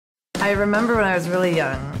I remember when I was really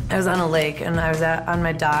young, I was on a lake and I was on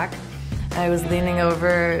my dock. I was leaning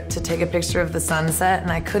over to take a picture of the sunset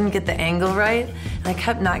and I couldn't get the angle right. And I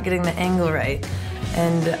kept not getting the angle right.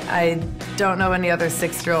 And I don't know any other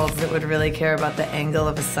 6-year-olds that would really care about the angle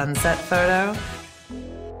of a sunset photo.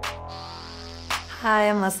 Hi,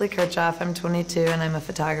 I'm Leslie Kirchhoff. I'm 22 and I'm a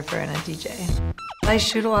photographer and a DJ. I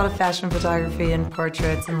shoot a lot of fashion photography and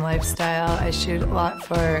portraits and lifestyle. I shoot a lot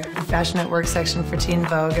for the Fashion at Work section for Teen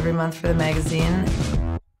Vogue every month for the magazine.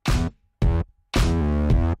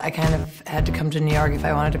 I kind of had to come to New York if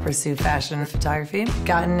I wanted to pursue fashion photography.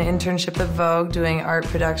 Got an internship at Vogue doing art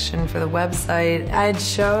production for the website. I had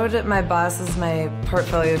showed my bosses my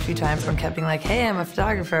portfolio a few times and kept being like, hey, I'm a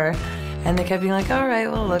photographer. And they kept being like, all right,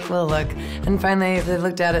 we'll look. And finally, they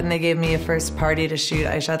looked at it and they gave me a first party to shoot.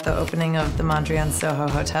 I shot the opening of the Mondrian Soho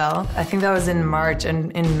Hotel. I think that was in March,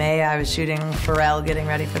 and in May I was shooting Pharrell getting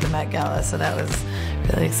ready for the Met Gala, so that was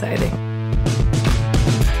really exciting.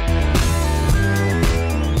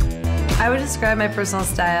 I would describe my personal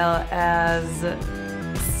style as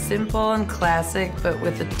simple and classic, but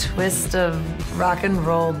with a twist of rock and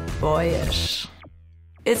roll boyish.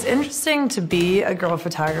 It's interesting to be a girl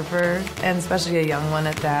photographer, and especially a young one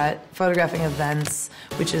at that, photographing events,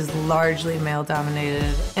 which is largely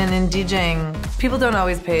male-dominated. And in DJing, people don't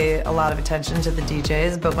always pay a lot of attention to the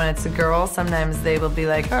DJs, but when it's a girl, sometimes they will be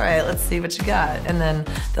like, all right, let's see what you got. And then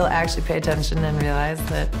they'll actually pay attention and realize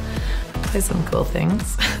that I play some cool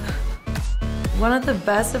things. One of the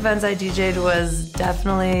best events I DJ'd was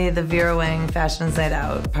definitely the Vera Wang Fashions Night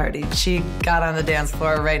Out party. She got on the dance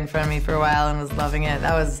floor right in front of me for a while and was loving it.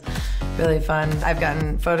 That was really fun. I've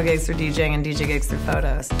gotten photo gigs through DJing and DJ gigs through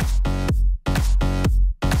photos.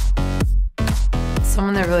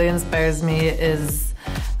 Someone that really inspires me is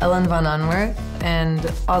Ellen von Unwerth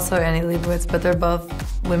and also Annie Leibovitz, but they're both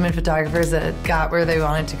women photographers that got where they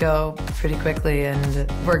wanted to go pretty quickly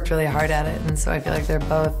and worked really hard at it. And so I feel like they're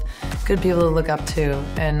both good people to look up to,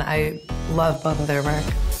 and I love both of their work.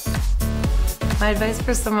 My advice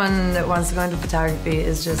for someone that wants to go into photography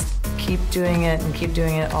is just keep doing it and keep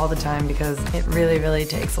doing it all the time, because it really, really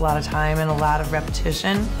takes a lot of time and a lot of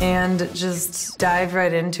repetition. And just dive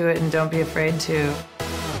right into it and don't be afraid to.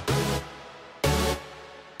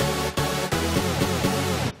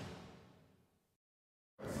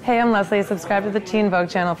 Hey, I'm Leslie. Subscribe to the Teen Vogue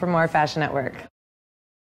channel for more fashion at work.